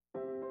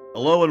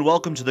Hello and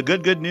welcome to the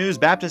Good News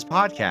Baptist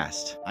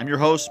Podcast. I'm your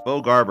host,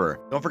 Bo Garber.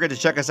 Don't forget to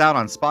check us out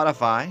on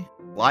Spotify,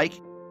 like,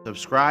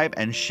 subscribe,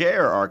 and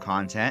share our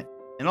content,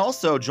 and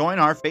also join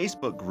our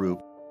Facebook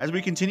group as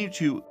we continue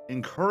to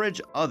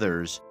encourage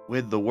others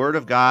with the Word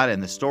of God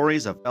and the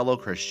stories of fellow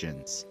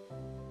Christians.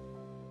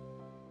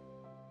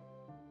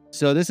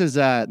 So this is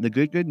the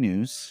Good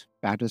News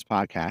Baptist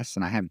Podcast,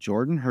 and I have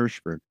Jordan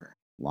Hirschberger,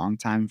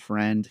 longtime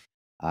friend,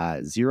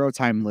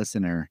 zero-time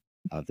listener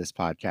of this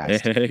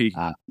podcast. Hey,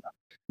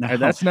 No,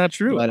 that's not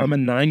true. but I'm a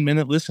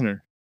 9-minute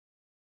listener.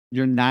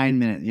 you're 9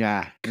 minutes.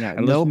 Yeah. I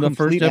No listened to the first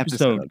complete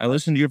episode. I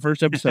listened to your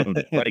first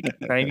episode, like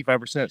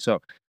 95%.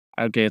 So,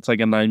 okay, it's like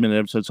a 9-minute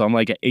episode. So I'm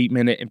like an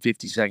 8-minute and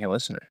 50-second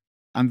listener.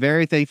 I'm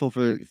very thankful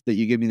that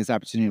you give me this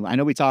opportunity. I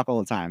know we talk all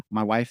the time.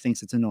 My wife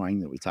thinks it's annoying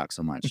that we talk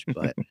so much,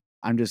 but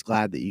I'm just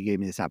glad that you gave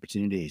me this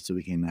opportunity so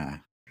we can buckle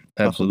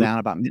Absolutely. down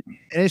about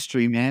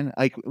ministry, man.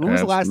 Like, when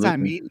was the last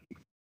time me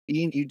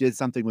and you did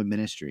something with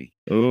ministry?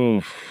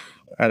 Oh,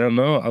 I don't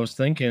know. I was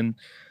thinking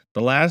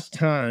the last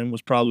time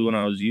was probably when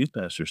I was youth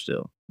pastor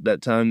still.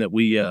 That time that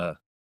we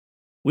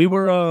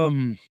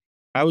were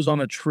I was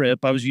on a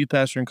trip. I was youth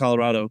pastor in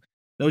Colorado.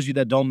 Those of you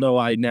that don't know,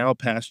 I now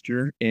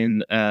pastor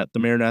in at the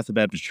Maranatha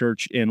Baptist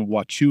Church in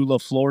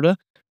Wauchula, Florida,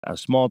 a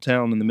small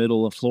town in the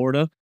middle of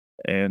Florida.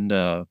 And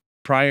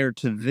prior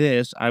to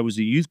this, I was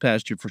a youth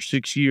pastor for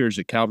 6 years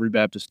at Calvary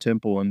Baptist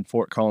Temple in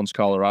Fort Collins,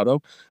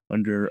 Colorado,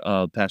 under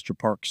Pastor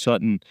Park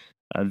Sutton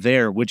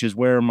there, which is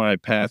where my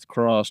path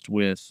crossed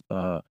with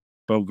Bo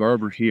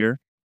Garber here.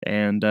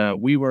 And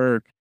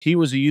he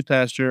was a youth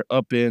pastor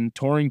up in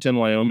Torrington,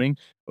 Wyoming,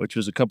 which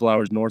was a couple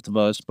hours north of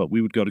us, but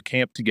we would go to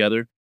camp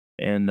together.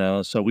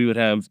 And so you would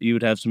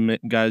have some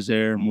guys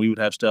there, and we would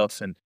have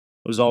stuff. And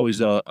it was always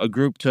a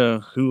group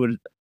to who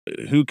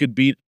could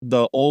beat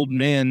the old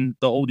men,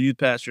 the old youth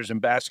pastors in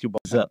basketball.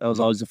 So that was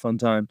always a fun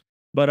time.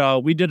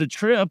 But we did a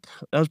trip.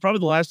 That was probably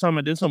the last time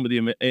I did something with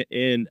you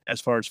in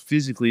as far as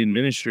physically in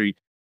ministry.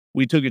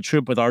 We took a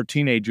trip with our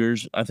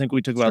teenagers. I think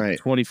we took That's about right.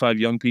 25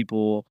 young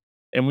people,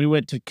 and we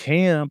went to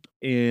camp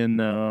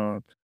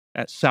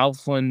at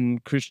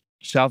Southland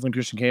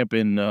Christian Camp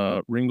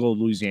in Ringgold,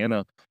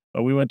 Louisiana.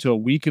 We went to a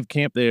week of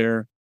camp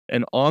there,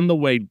 and on the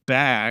way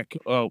back,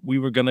 we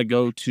were going to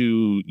go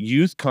to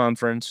youth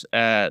conference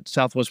at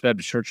Southwest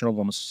Baptist Church in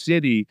Oklahoma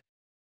City.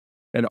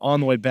 And on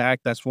the way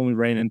back, that's when we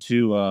ran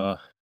into.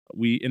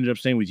 We ended up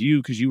staying with you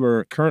because you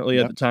were currently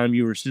at Yep. the time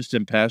you were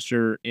assistant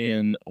pastor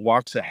in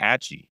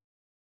Waxahachie,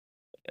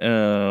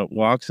 Hard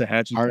to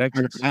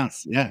Texas.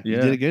 pronounce. Yeah, you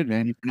did Yeah. it good,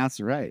 man. You pronounced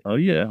it right. Oh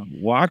yeah,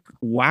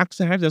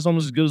 Waxahachie. That's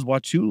almost as good as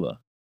Wauchula.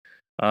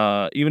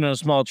 Even in a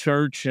small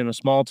church in a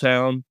small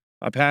town,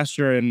 I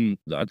pastor in,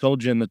 I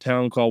told you, in the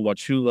town called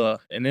Wauchula.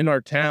 And in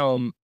our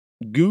town,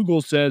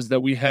 Google says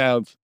that we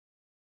have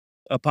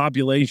a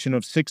population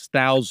of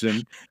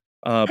 6,000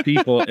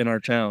 people in our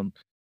town.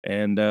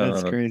 And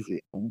That's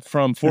crazy.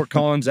 from Fort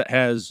Collins, that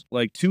has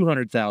like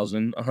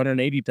 200,000,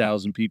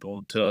 180,000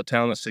 people, to a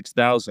town of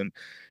 6,000,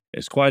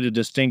 it's quite a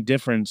distinct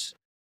difference.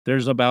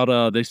 There's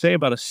about they say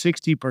about a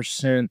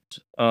 60%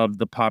 of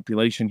the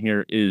population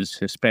here is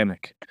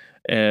Hispanic,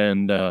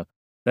 and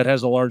that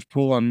has a large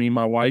pull on me.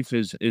 My wife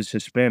is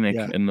Hispanic,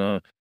 Yeah. and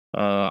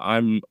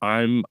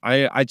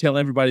I tell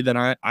everybody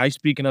that I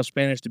speak enough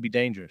Spanish to be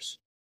dangerous.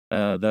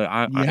 That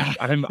Yeah.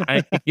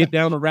 I can get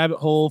down a rabbit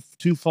hole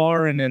too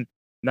far and then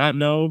not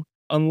know,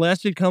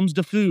 unless it comes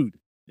to food.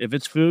 If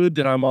it's food,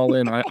 then I'm all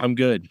in. I'm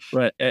good.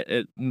 But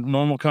at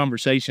normal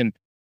conversation,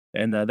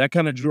 and that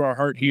kind of drew our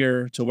heart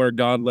here to where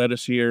God led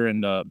us here.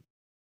 And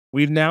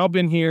we've now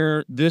been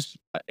here. This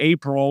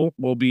April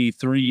will be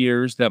 3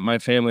 years that my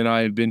family and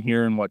I have been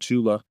here in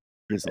Wauchula,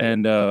 Praise the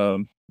Lord.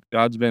 and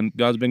God's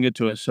been good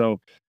to us.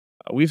 So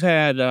we've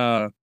had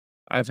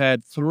I've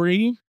had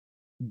 3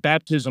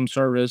 baptismal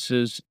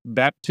services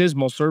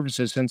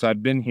since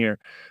I've been here.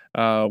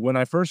 When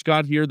I first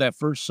got here that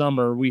first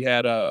summer, we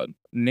had a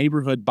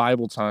neighborhood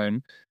Bible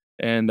time,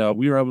 and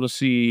we were able to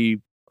see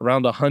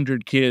around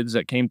 100 kids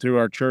that came through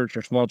our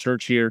small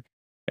church here,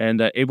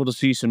 and able to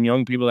see some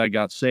young people that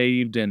got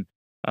saved, and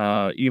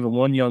even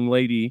one young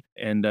lady,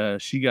 and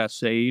she got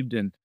saved,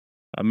 and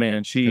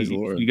man, Praise the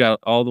Lord. she got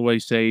all the way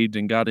saved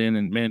and got in,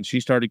 and man, she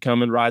started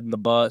coming riding the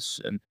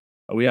bus, and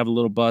we have a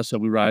little bus that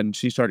we ride, and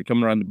she started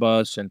coming around the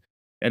bus, and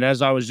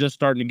as I was just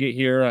starting to get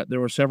here, there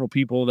were several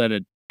people that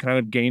had kind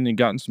of gained and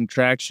gotten some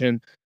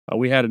traction.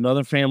 We had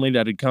another family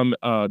that had come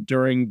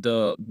during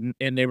the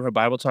in neighborhood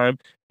Bible time,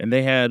 and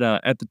they had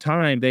at the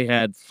time they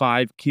had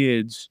 5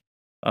 kids,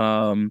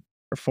 or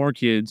 4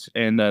 kids,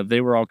 and they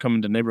were all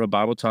coming to neighborhood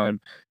Bible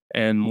time.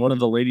 And one of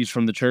the ladies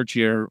from the church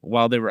here,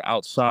 while they were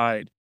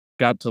outside,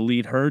 got to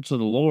lead her to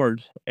the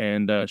Lord,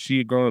 and she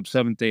had grown up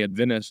Seventh Day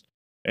Adventist,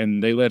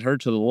 and they led her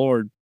to the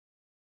Lord,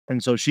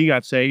 and so she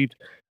got saved.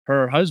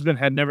 Her husband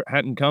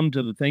hadn't come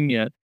to the thing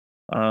yet,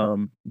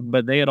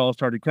 but they had all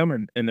started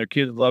coming, and their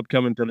kids loved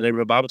coming to the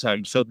neighborhood Bible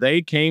time. So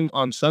they came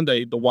on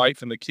Sunday, the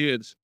wife and the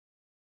kids,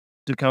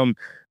 to come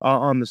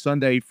on the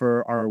Sunday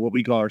for our what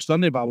we call our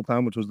Sunday Bible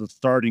time, which was the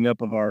starting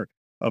up of our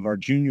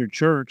junior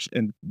church,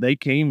 and they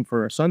came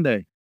for a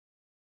Sunday.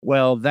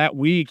 Well, that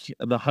week,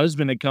 the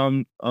husband had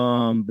come,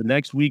 the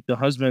next week, the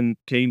husband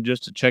came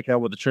just to check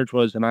out what the church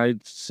was, and I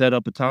set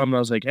up a time, and I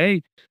was like,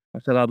 "Hey," I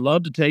said, "I'd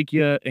love to take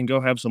you and go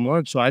have some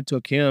lunch." So I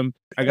took him.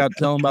 I got to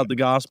tell him about the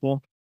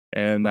gospel,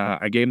 and,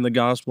 I gave him the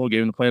gospel,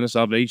 gave him the plan of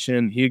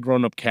salvation. He had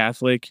grown up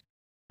Catholic,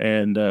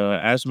 and,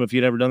 asked him if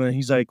he'd ever done that.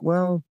 He's like,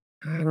 "Well,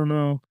 I don't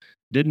know."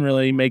 Didn't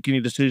really make any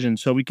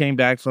decisions. So we came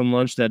back from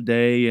lunch that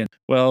day, and,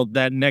 well,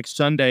 that next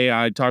Sunday,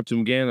 I talked to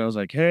him again. I was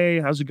like, "Hey,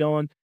 how's it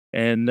going?"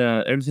 And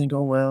everything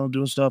going well,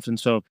 doing stuff. And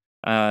so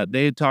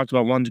they had talked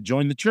about wanting to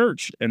join the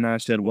church, and I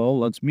said, "Well,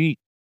 let's meet."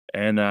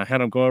 And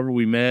had them go over.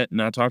 We met,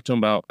 and I talked to him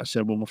about. I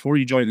said, "Well, before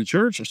you join the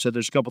church," I said,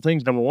 "There's a couple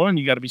things. Number one,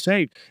 you got to be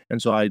saved."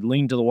 And so I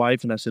leaned to the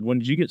wife, and I said, "When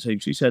did you get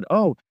saved?" She said,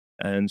 "Oh,"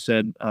 and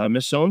said,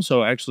 "Miss So and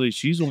So. Actually,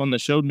 she's the one that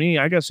showed me.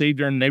 I got saved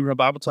during neighborhood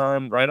Bible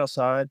time, right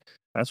outside.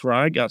 That's where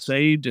I got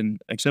saved and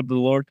accepted the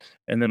Lord."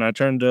 And then I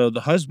turned to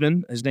the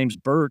husband. His name's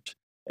Bert,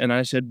 and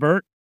I said,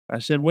 "Bert," I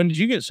said, "When did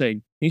you get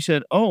saved?" He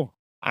said, "Oh,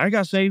 I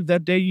got saved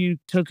that day you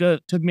took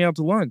me out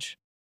to lunch."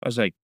 I was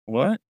like,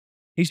 "What?"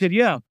 He said,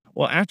 "Yeah.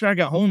 Well, after I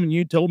got home and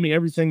you told me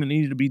everything that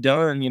needed to be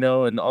done,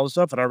 and all this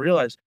stuff, and I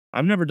realized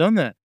I've never done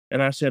that."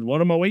 And I said, "What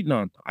am I waiting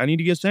on? I need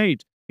to get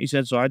saved." He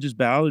said, "So I just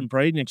bowed and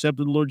prayed and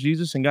accepted the Lord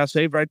Jesus and got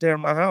saved right there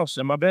in my house,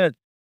 in my bed,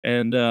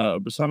 and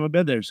beside my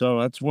bed there. So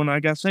that's when I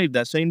got saved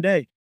that same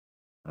day."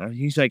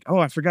 He's like, "Oh,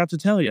 I forgot to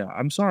tell you.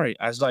 I'm sorry."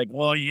 I was like,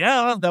 "Well,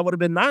 yeah, that would have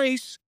been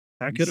nice.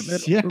 That could have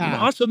been Yeah.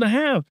 awesome to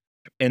have."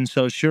 And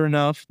so sure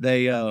enough,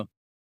 they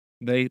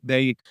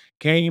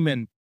came,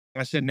 and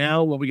I said,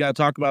 "Now what we gotta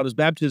talk about is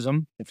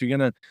baptism. If you're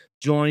gonna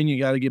join, you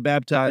gotta get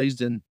baptized."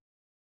 And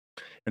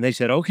they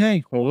said,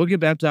 "Okay, well, we'll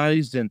get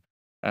baptized." And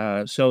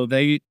so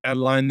they had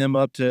lined them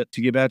up to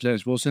get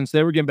baptized. Well, since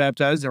they were getting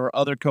baptized, there were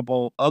other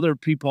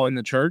people in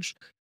the church,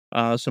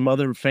 some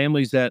other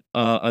families that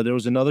there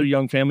was another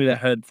young family that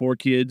had 4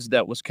 kids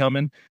that was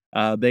coming.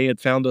 They had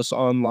found us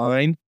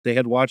online. They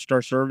had watched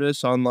our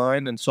service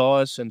online and saw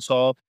us and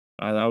saw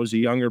I was a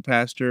younger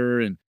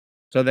pastor. And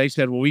so they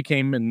said, "Well, we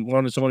came and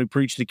wanted someone who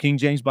preached the King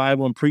James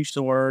Bible and preached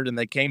the word." And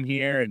they came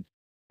here and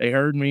they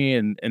heard me,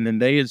 and then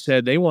they had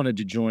said they wanted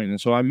to join.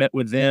 And so I met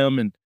with them,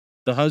 and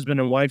the husband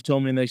and wife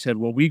told me, and they said,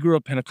 "Well, we grew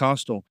up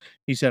Pentecostal."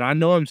 He said, "I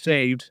know I'm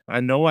saved. I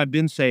know I've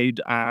been saved.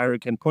 I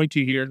can point to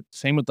you here."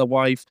 Same with the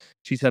wife.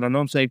 She said, "I know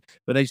I'm saved."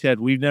 But they said,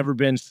 "We've never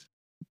been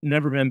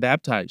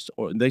baptized,"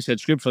 or they said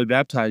scripturally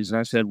baptized. And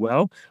I said,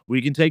 "Well,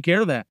 we can take care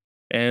of that."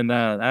 And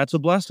that's a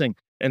blessing.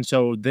 And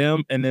so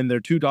them, and then their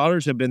 2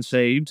 daughters have been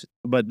saved,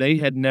 but they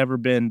had never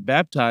been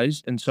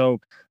baptized. And so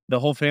the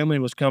whole family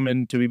was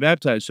coming to be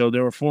baptized. So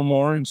there were 4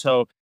 more. And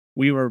so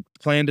we were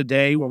planned a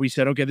day where we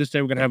said, "Okay, this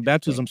day we're gonna have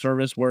baptism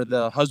service," where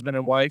the husband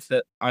and wife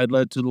that I had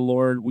led to the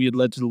Lord, we had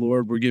led to the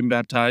Lord, were getting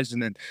baptized.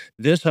 And then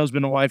this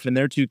husband and wife and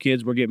their 2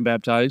 kids were getting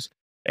baptized.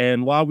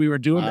 And while we were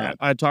doing Wow. that,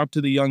 I talked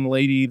to the young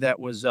lady that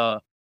was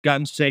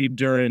gotten saved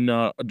during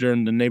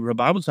the neighborhood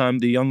Bible time.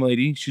 The young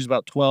lady, she's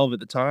about 12 at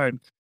the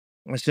time.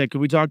 I said, "Could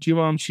we talk to you,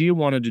 mom?" She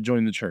wanted to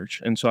join the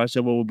church. And so I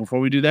said, "Well,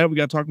 before we do that, we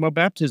got to talk about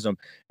baptism."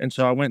 And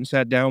so I went and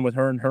sat down with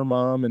her and her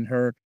mom and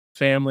her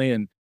family,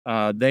 and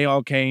they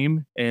all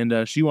came,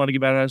 and she wanted to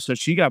get baptized. So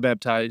she got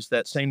baptized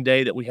that same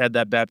day that we had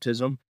that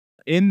baptism.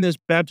 In this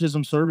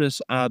baptism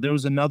service, there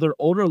was another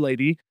older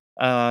lady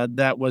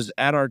that was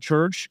at our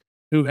church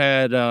who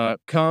had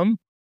come,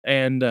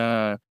 and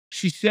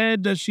she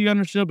said that she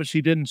understood, but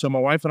she didn't. So my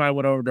wife and I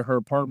went over to her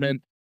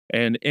apartment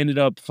and ended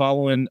up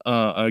following,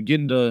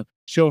 getting to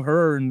show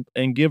her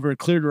and give her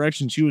clear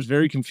direction. She was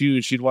very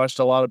confused. She'd watched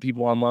a lot of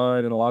people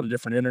online and a lot of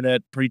different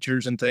internet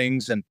preachers and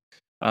things, and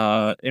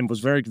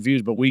was very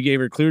confused. But we gave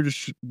her clear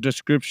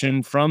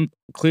description from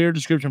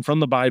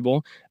the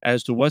Bible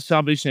as to what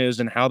salvation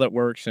is and how that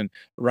works. And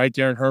right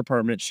there in her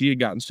apartment, she had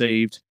gotten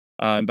saved.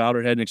 And bowed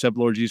her head and accepted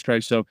Lord Jesus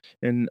Christ. So,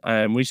 and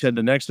we said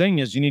the next thing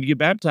is you need to get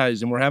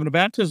baptized, and we're having a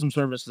baptism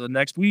service the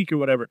next week or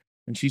whatever.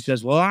 And she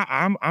says, "Well,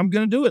 I'm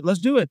gonna do it. Let's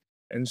do it."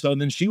 And so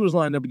then she was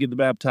lined up to get the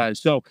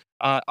baptized. So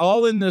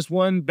all in this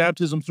one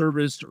baptism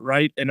service,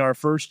 right in our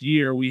first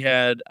year, we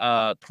had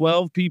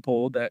 12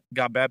 people that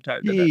got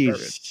baptized at that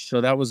service. Yeesh.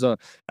 So that was a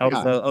Yeah.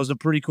 that was a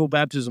pretty cool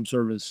baptism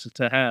service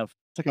to have.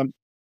 It's like a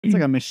it's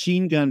like a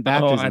machine gun Oh, I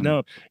baptism.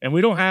 know. And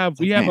we don't have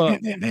It's like bam,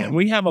 bam, bam, bam.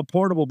 we have a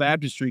portable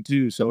baptistry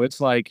too. So it's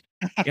like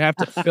you have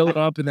to fill it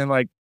up and then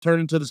like turn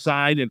it to the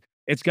side, and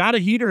it's got a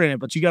heater in it,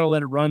 but you got to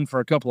let it run for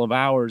a couple of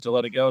hours to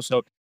let it go.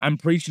 So I'm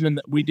preaching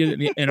we did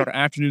it in our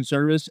afternoon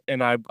service,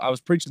 and I was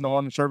preaching the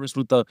morning service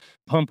with the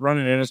pump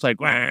running, and it's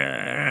like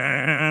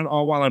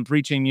all while I'm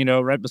preaching,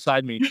 right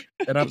beside me.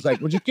 And I was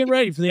like, "Well, just get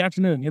ready for the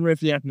afternoon. Get ready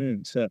for the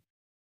afternoon." So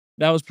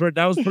that was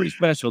pretty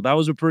special. That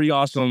was a pretty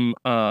awesome,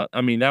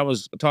 I mean, that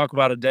was talk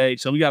about a day.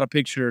 So we got a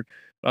picture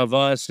of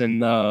us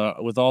and,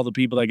 with all the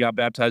people that got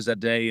baptized that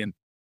day, and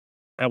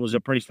that was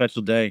a pretty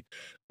special day.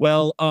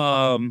 Well,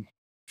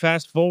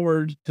 fast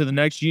forward to the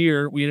next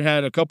year, we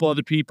had a couple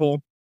other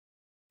people.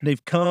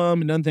 They've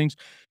come and done things.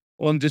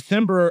 Well, in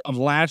December of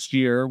last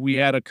year, we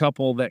had a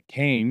couple that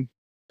came,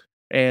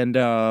 and,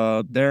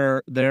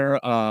 they're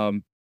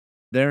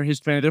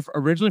Hispanic. They're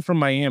originally from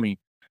Miami,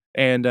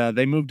 And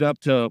they moved up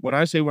to, when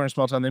I say we're in a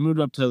small town, they moved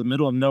up to the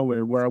middle of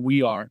nowhere where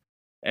we are.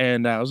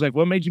 And I was like,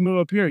 "What made you move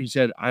up here?" He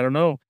said, "I don't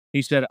know."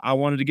 He said, "I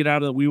wanted to get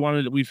out of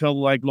we felt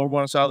like Lord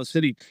wanted us out of the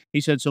city."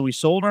 He said, "So we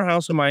sold our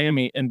house in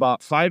Miami and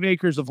bought 5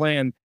 acres of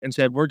land and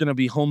said, we're going to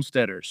be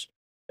homesteaders."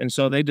 And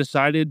so they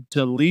decided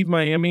to leave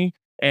Miami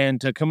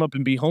and to come up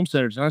and be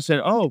homesteaders. And I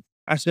said, "Oh,"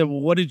 I said,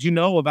 "Well, what did you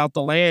know about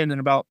the land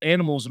and about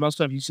animals and about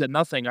stuff?" He said,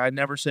 "Nothing. I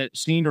never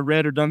seen or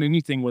read or done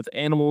anything with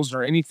animals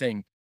or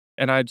anything."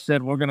 And I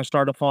said, "We're going to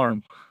start a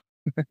farm."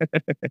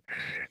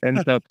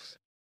 And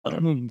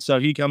so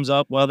he comes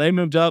up. Well, they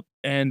moved up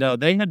and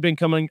they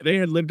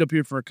had lived up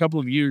here for a couple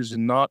of years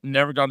and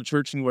never gone to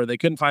church anywhere. They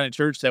couldn't find a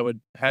church that would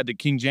had the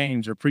King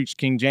James or preach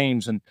King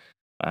James. And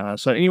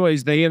so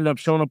anyways, they ended up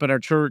showing up at our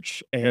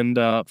church and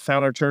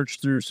found our church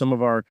through some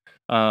of our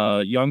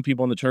young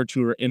people in the church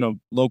who were in a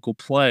local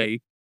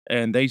play.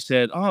 And they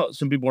said, "Oh,"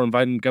 some people were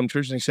invited to come to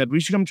church, and they said,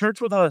 "We should come to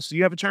church with us. Do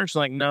you have a church?"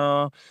 Like,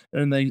 "No."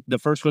 And the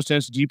first question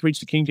is, "Do you preach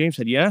the King James?" I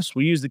said, "Yes,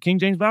 we use the King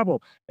James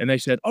Bible." And they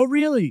said, "Oh,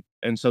 really?"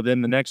 And so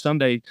then the next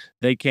Sunday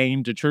they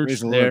came to church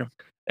Praise the there,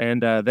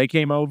 Lord. and they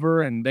came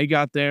over and they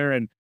got there,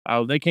 and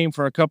they came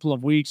for a couple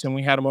of weeks, and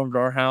we had them over to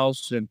our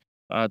house and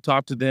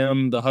talked to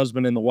them, the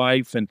husband and the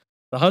wife. And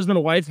the husband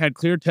and wife had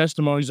clear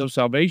testimonies of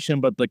salvation,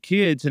 but the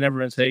kids had never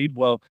been saved.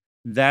 Well,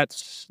 that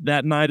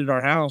night at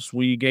our house,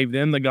 we gave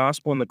them the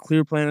gospel and the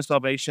clear plan of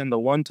salvation the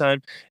one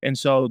time. And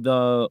so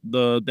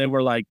they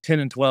were like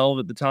 10 and 12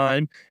 at the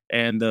time,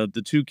 and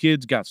the two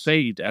kids got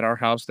saved at our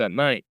house that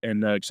night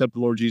and accept the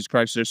Lord Jesus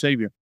Christ as their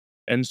Savior.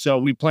 And so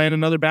we planned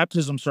another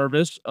baptism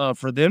service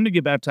for them to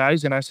get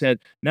baptized. And I said,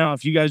 "Now,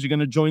 if you guys are going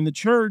to join the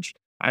church,"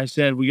 I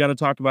said, "we got to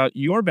talk about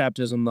your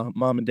baptism, the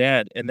mom and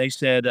dad." And they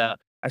said,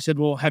 I said,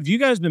 "Well, have you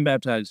guys been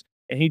baptized?"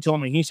 And he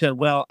told me, he said,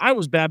 "Well, I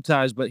was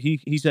baptized, but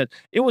he said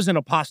it was an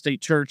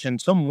apostate church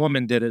and some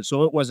woman did it,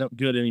 so it wasn't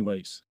good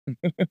anyways."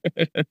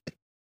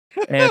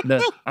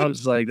 And I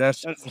was like,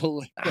 "That's," That's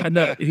hilarious. I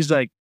know. He's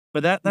like,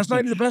 "But that's not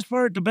even the best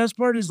part. The best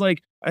part is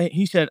like,"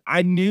 he said,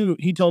 "I knew."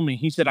 He told me,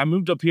 he said, "I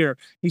moved up here."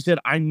 He said,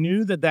 "I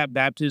knew that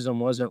baptism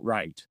wasn't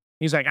right."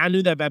 He's like, "I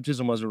knew that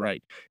baptism wasn't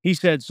right." He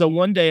said, "So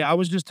one day I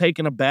was just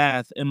taking a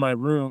bath in my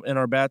room in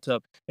our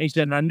bathtub." And he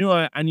said, "And I knew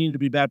I needed to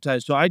be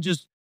baptized. So I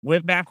just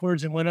went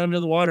backwards and went under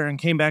the water and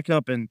came back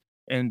up and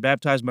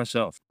baptized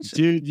myself." He said,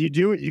 Dude, you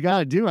do what you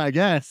gotta do, I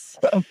guess.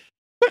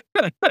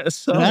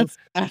 so That's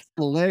hey, there you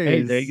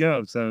hilarious.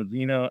 go. So,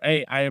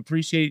 hey, I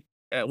appreciate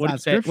what do you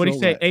Sounds say? What do you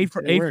scriptural, say?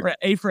 but it worked.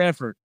 A for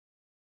effort.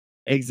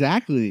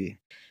 Exactly.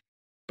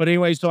 But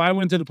anyway, so I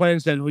went to the plan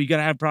and said, "Well, you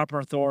gotta have proper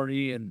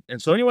authority." And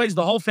so anyways,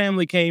 the whole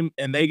family came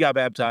and they got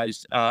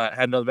baptized,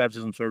 had another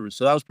baptism service.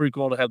 So that was pretty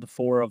cool to have the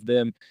 4 of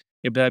them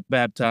get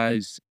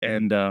baptized.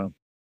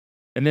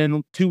 And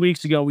then 2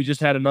 weeks ago, we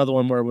just had another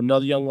one where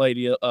another young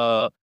lady,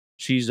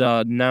 she's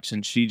now,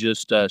 and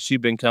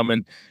she'd been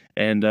coming,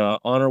 and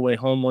on her way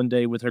home one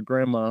day with her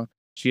grandma,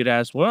 she had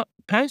asked, "Well,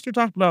 Pastor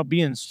talked about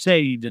being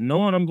saved and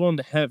knowing I'm going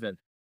to heaven.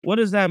 What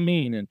does that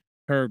mean?" And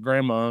her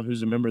grandma,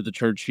 who's a member of the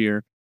church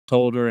here,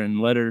 told her and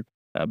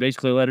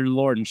basically led her to the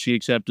Lord, and she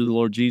accepted the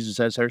Lord Jesus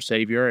as her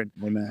Savior. And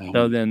so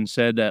Amen. then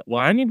said that, "Well,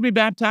 I need to be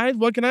baptized.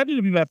 What can I do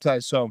to be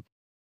baptized?" So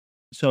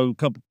a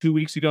couple 2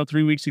 weeks ago,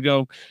 3 weeks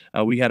ago,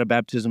 we had a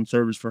baptism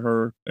service for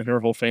her, and her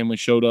whole family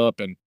showed up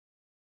and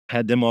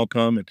had them all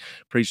come and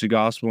preach the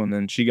gospel, and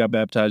then she got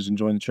baptized and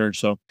joined the church.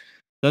 So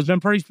that's been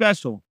pretty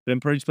special.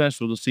 Been pretty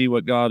special to see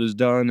what God has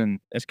done, and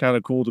it's kind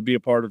of cool to be a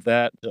part of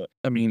that.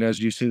 I mean, as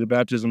you see the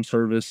baptism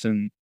service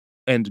and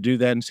to do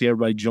that and see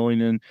everybody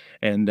joining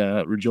and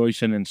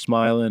rejoicing and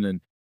smiling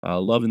and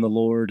loving the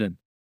Lord. And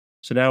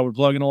so now we're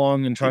plugging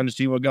along and trying to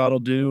see what God will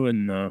do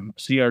and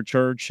see our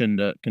church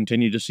and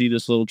continue to see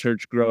this little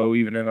church grow,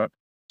 even in a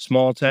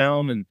small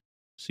town, and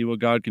see what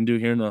God can do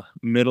here in the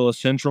middle of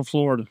Central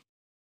Florida.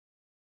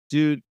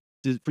 Dude,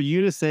 for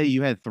you to say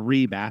you had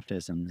 3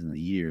 baptisms in a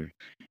year,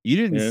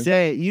 Yeah.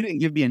 you didn't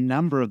give me a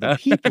number of the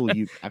people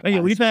you Oh,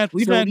 yeah, baptized.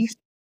 we've So had these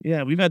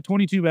yeah, we've had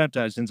 22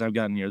 baptized since I've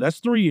gotten here. That's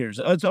 3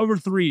 years. It's over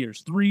 3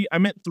 years. 3 I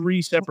meant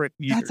 3 separate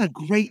that's years. a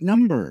great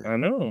number. I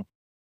know.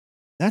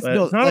 That's But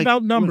it's no not like,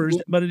 about numbers,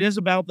 when but it is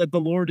about that the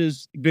Lord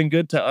has been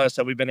good to us,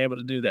 that we've been able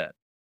to do that,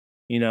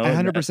 I and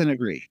 100%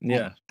 agree.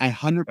 yeah, I I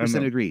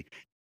 100% know. agree.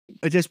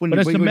 But just But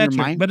it's a when your metric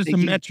mind's but it's a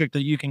thinking metric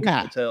that you can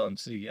kinda yeah, tell and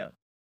see, yeah.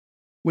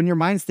 when your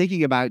mind's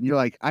thinking about it and you're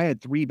like, "I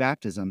had 3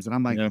 baptisms," and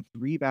I'm like, Yeah.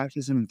 3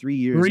 baptisms in 3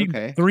 years, 3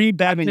 okay. 3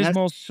 I mean, that's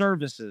baptismal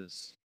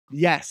services.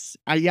 yes.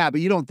 Yeah,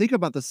 but you don't think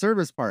about the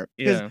service part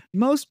because Yeah.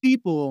 most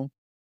people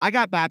I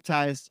got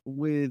baptized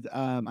with,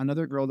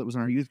 another girl that was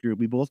in our youth group.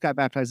 We both got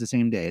baptized the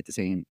same day at the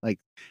same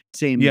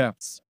Yeah.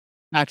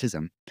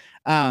 baptism.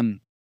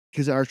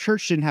 Because our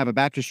church didn't have a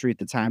baptistry at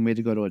the time. We had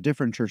to go to a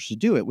different church to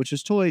do it, which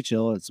is totally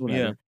chill. It's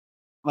Yeah.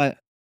 whatever.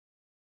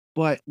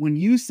 But when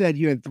you said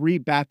you had 3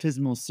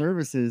 baptismal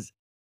services,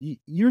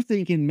 you're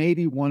thinking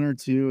maybe 1 or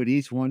 2 at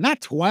each one,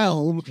 not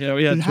 12. Yeah,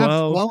 we To had have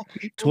 12, 12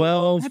 people?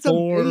 12, That's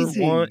 4, 1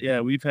 amazing. yeah,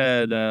 we've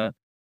had,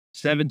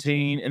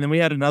 17, and then we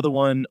had another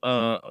one,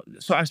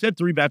 so I said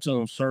 3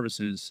 baptismal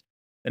services.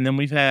 And then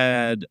we've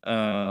had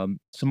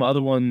some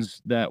other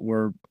ones that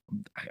were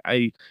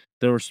I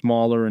they were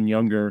smaller and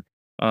younger.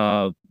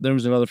 There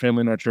was another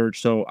family in our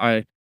church, so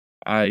I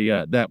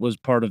that was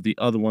part of the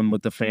other one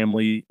with the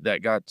family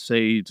that got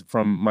saved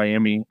from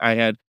Miami. I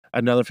had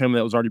another family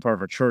that was already part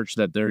of our church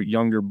that their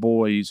younger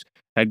boys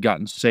had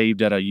gotten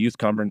saved at a youth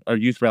conference or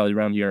youth rally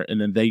around here, and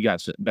then they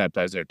got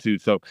baptized there too.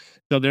 So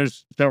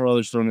there's several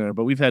others thrown in there,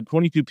 but we've had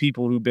 22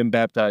 people who've been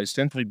baptized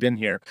since we've been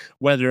here.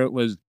 Whether it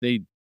was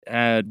they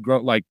had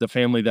grown like the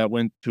family that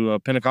went to a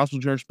Pentecostal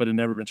church but had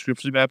never been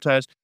scripturally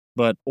baptized,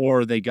 but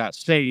or they got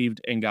saved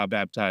and got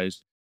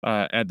baptized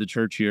at the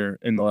church here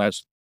in the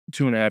last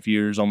 2.5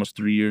 years, almost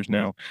 3 years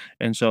now.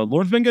 And so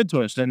Lord's been good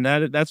to us, and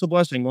that's a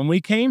blessing. When we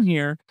came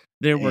here,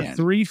 there were Man,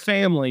 3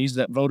 families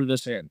that voted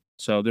us in.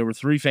 So there were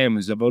 3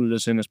 families that voted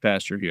us in as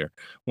pastor here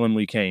when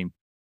we came.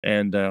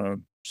 And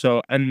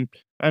and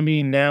I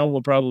mean, now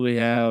we'll probably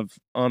have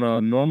on a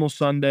normal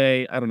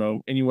Sunday, I don't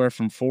know, anywhere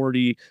from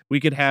 40. We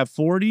could have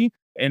 40,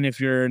 and if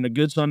you're in a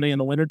good Sunday in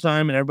the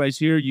wintertime and everybody's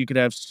here, you could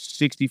have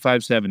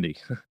 65, 70.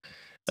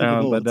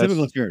 typical But that's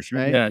typical church,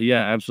 right? yeah,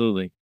 yeah,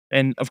 absolutely.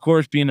 And of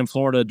course, being in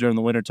Florida during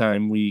the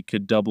wintertime, we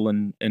could double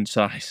in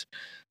size.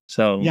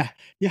 So, Yeah,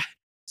 yeah.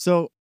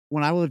 So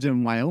when I lived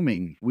in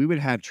Wyoming, we would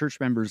have church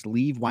members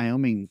leave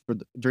Wyoming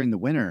during the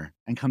winter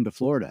and come to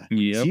Florida. So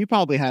yep. you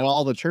probably had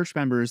all the church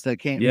members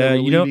that Yeah, were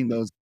leaving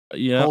those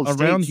yeah, cold states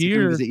to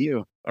come visit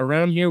you.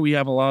 around here, we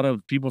have a lot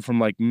of people from,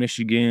 like,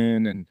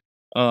 Michigan and,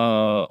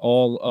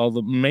 all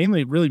the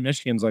mainly really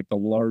Michigan's, like, the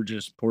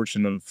largest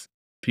portion of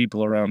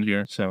people around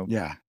here, so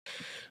Yeah,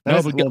 no,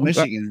 that's but well, God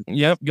Michigan.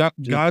 yep,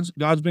 Just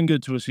God's been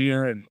good to us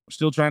here, and we're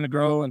still trying to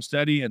grow and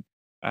steady, and,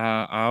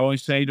 I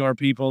always say to our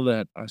people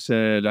that I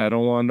said, "I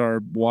don't want our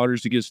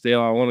waters to get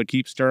stale, I wanna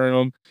keep stirring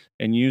them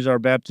and use our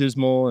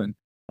baptismal and,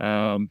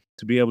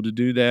 to be able to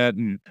do that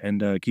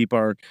and keep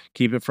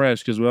it fresh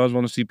because we always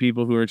wanna see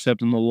people who are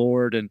accepting the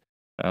Lord and,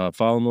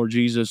 following Lord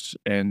Jesus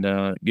and,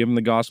 giving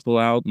the gospel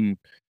out and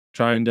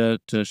trying to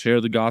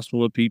share the gospel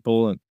with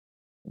people and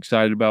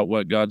excited about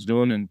what God's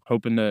doing and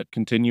hoping to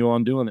continue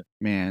on doing it."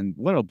 man,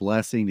 what a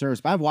blessing.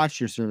 Service. I've watched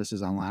your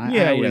services online. I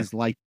Yeah, yeah. always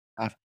like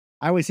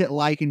I always hit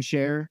like and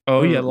share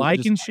Oh, yeah, or like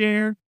just and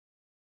share,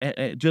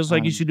 just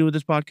like you um should do with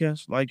this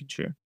podcast, like and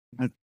share.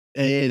 uh,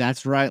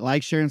 that's right.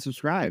 Like, share, and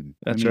subscribe.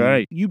 I That's mean,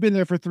 right. you've been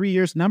there for 3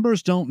 years.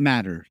 Numbers don't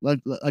matter.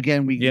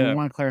 Again, we Yeah.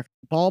 want to clarify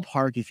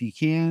ballpark if you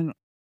can.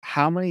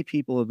 How many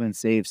people have been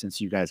saved since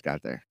you guys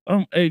got there?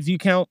 If you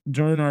count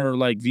during our,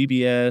 like,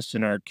 VBS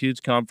and our kids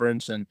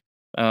conference and,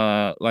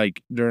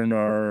 like, during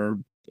our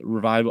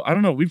revival, I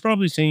don't know, we've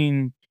probably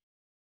seen,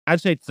 I'd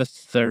say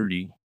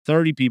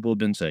 30 people have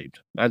been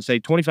saved. I'd say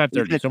 25,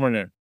 We've 30 had somewhere in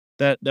there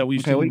that we've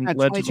Okay, we've seen had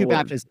led to the 22 Lord.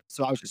 baptisms,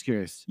 so I was just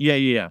curious. Yeah,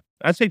 yeah, yeah.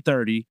 I'd say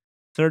 30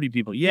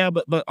 people. Yeah,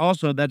 but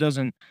also that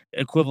doesn't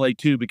equivalent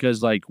too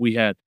because, like, we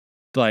had,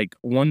 like,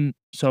 1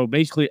 so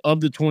basically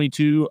of the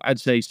 22, I'd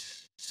say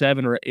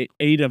 7 or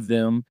 8 of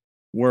them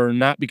were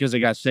not because they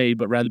got saved,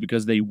 but rather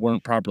because they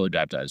weren't properly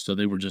baptized. So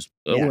they were just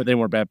Yeah, or they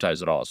weren't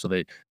baptized at all. So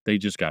they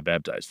just got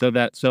baptized. So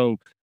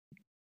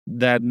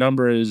that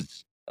number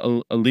is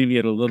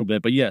alleviated a little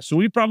bit. But yeah, so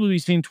we've probably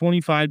seen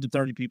 25 to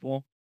 30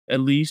 people at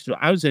least.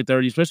 I would say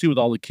 30, especially with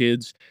all the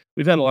kids.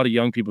 We've had a lot of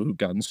young people who've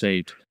gotten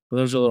saved, but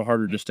those are a little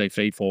harder to stay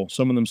faithful.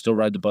 Some of them still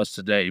ride the bus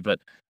today, but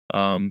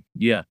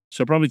yeah.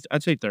 So probably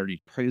I'd say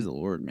 30. praise the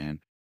Lord, man.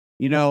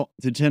 You know,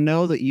 to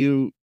know that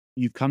you've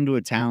come to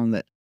a town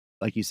that,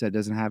 like you said,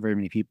 doesn't have very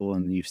many people,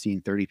 and you've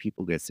seen 30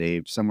 people get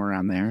saved somewhere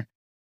around there.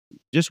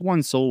 Just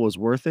one soul was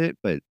worth it,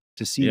 but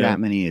to see Yeah. that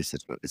many is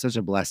it's such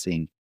a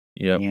blessing.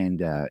 Yep.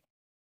 And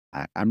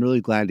I'm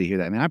really glad to hear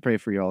that. I mean, I pray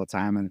for you all the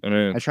time, and I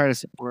mean, I try to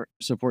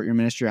support your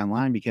ministry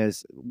online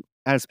because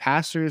as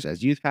pastors,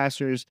 as youth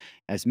pastors,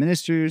 as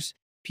ministers,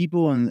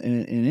 people in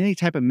any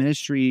type of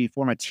ministry,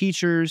 form of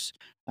teachers,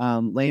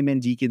 laymen,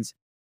 deacons,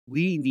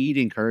 we need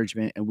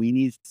encouragement and we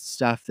need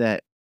stuff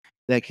that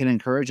can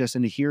encourage us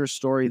and to hear a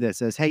story that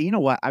says, "Hey, you know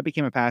what? I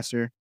became a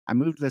pastor. I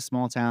moved to this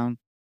small town,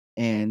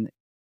 and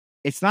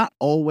it's not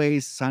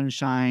always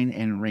sunshine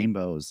and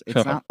rainbows. yep.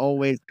 It's not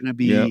always gonna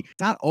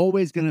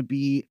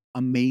be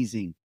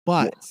amazing,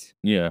 Well,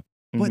 yeah.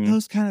 but Hmm.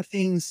 those kind of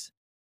things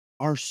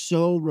are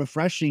so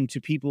refreshing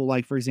to people.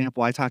 Like, for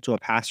example, I talked to a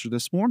pastor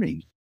this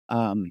morning,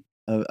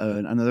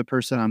 another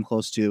person I'm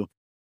close to,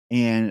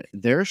 and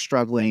they're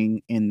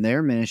struggling in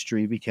their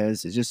ministry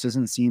because it just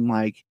doesn't seem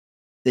like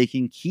they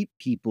can keep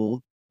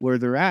people where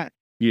they're at.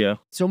 Yeah.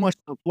 So much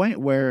to the point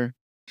where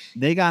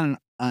they got an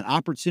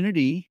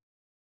opportunity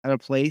at a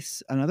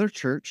place, another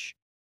church,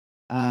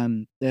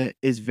 that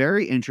is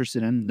very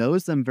interested in,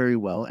 knows them very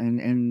well,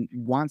 and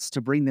wants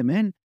to bring them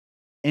in.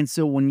 And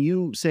so when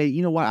you say,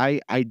 you know what,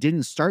 I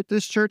didn't start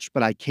this church,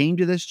 but I came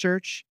to this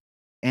church,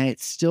 and it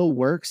still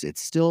works.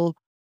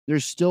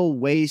 There's still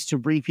ways to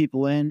bring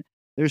people in.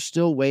 There's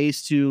still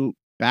ways to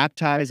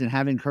baptize and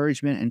have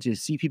encouragement and to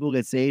see people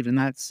get saved. And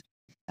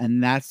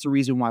that's the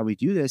reason why we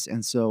do this.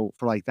 And so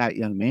for like that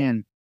young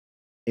man,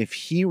 if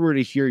he were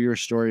to hear your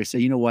story, say,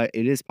 you know what,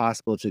 it is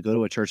possible to go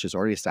to a church that's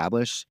already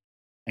established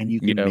and you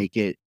can Yeah. make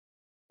it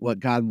what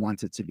God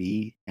wants it to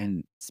be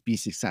and be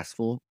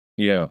successful.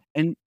 Yeah.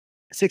 And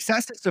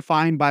success is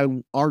defined by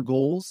our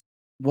goals,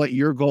 what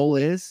your goal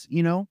is,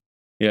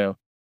 Yeah.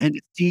 and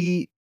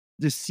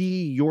to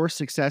see your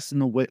success in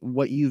the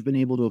what you've been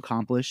able to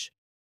accomplish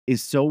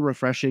is so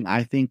refreshing.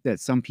 I think that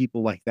some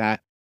people like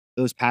that,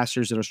 those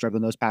pastors that are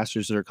struggling, those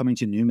pastors that are coming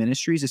to new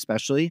ministries,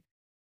 especially,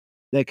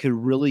 that could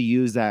really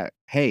use that.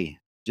 Hey,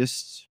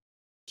 just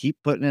keep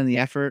putting in the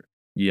effort,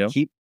 Yeah.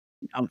 keep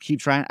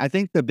trying. I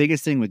think the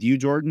biggest thing with you,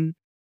 Jordan,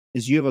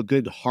 is you have a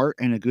good heart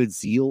and a good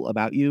zeal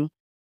about you.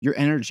 You're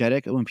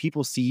energetic, and when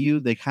people see you,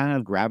 they kind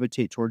of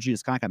gravitate towards you.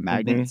 It's kind of like a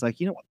magnet. Mhm. It's like,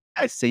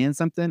 guy's saying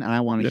something, and I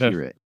want to Yeah.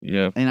 hear it.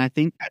 Yeah. And I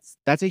think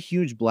that's a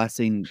huge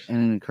blessing and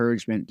an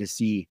encouragement to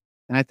see.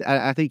 And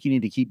I think you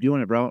need to keep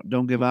doing it, bro.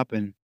 Don't give up.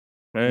 And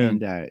Man. and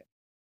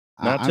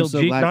Not I'm till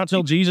so glad. not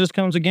till Jesus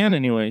comes again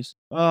anyways.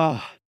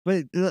 Oh,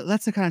 but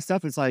that's the kind of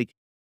stuff. It's like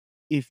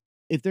if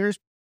there's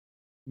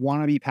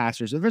wannabe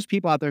pastors, if there's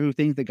people out there who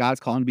think that God's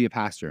calling to be a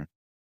pastor,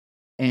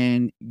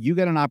 and you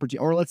get an opportunity,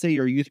 or let's say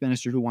you're a youth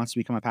minister who wants to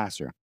become a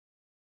pastor.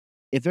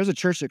 If there's a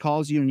church that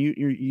calls you and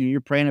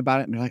you're praying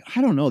about it and you're like,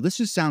 I don't know, this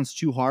just sounds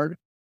too hard.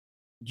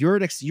 You're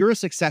a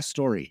success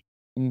story,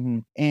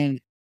 Mhm.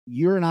 and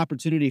you're an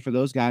opportunity for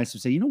those guys to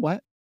say, you know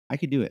what, I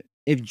could do it.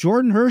 If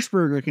Jordan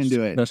Hirschberger can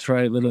do it, That's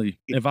right, literally.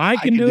 If I I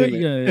can can do do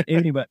it,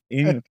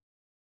 yeah,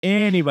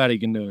 anybody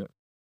can do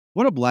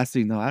what a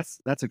blessing, though.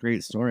 That's a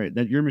great story.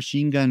 That your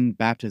machine gun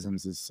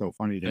baptisms is so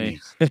funny to me.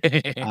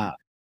 it. Uh,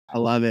 I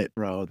love it,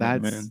 bro. Oh,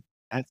 That's man.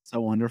 that's so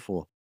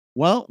wonderful.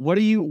 Well,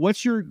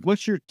 what's your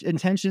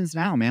intentions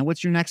now, man?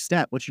 What's your next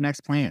step? What's your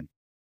next plan?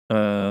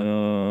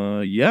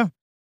 Yeah.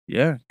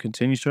 Yeah,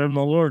 continue serving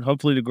the Lord,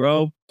 hopefully to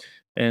grow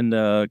and,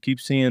 keep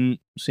seeing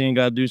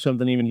God do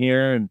something even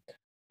here, and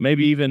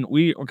maybe even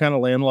we're kinda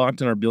landlocked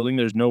in our building.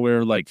 There's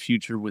nowhere like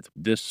future with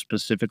this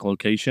specific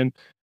location,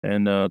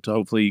 and, to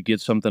hopefully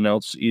get something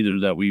else either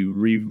that we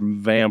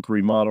revamp,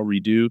 remodel,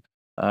 redo,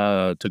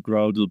 to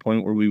grow to the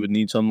point where we would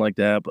need something like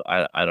that, but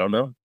I don't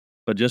know.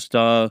 But just,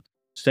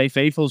 stay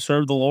faithful,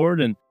 serve the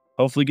Lord, and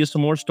hopefully get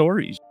some more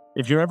stories.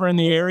 If you're ever in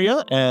the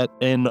area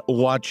in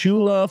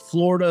Wauchula,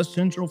 Florida,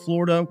 Central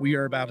Florida, we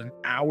are about an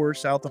hour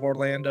south of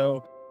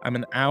Orlando. I'm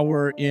an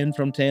hour in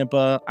from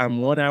Tampa.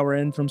 I'm 1 hour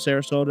in from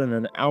Sarasota and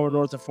an hour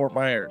north of Fort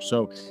Myers.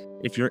 So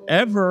if you're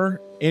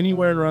ever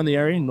anywhere around the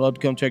area and you'd love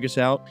to come check us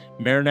out,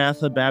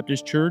 Maranatha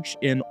Baptist Church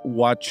in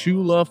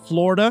Wauchula,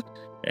 Florida.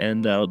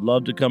 And I would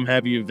love to come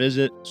have you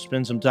visit,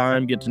 spend some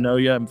time, get to know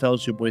you, and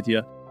fellowship with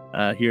you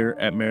here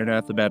at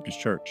Maranatha Baptist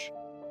Church.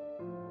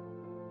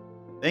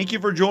 Thank you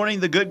for joining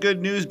the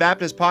Good News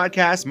Baptist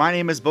podcast. My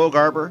name is Bo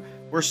Garber.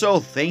 We're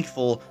so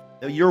thankful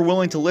that you're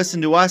willing to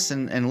listen to us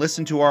and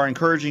listen to our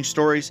encouraging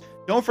stories.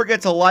 Don't forget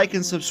to like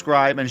and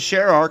subscribe and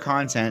share our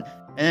content.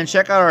 And then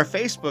check out our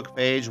Facebook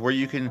page where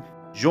you can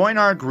join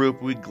our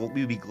group. We'd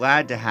be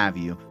glad to have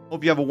you.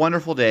 Hope you have a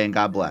wonderful day and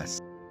God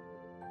bless.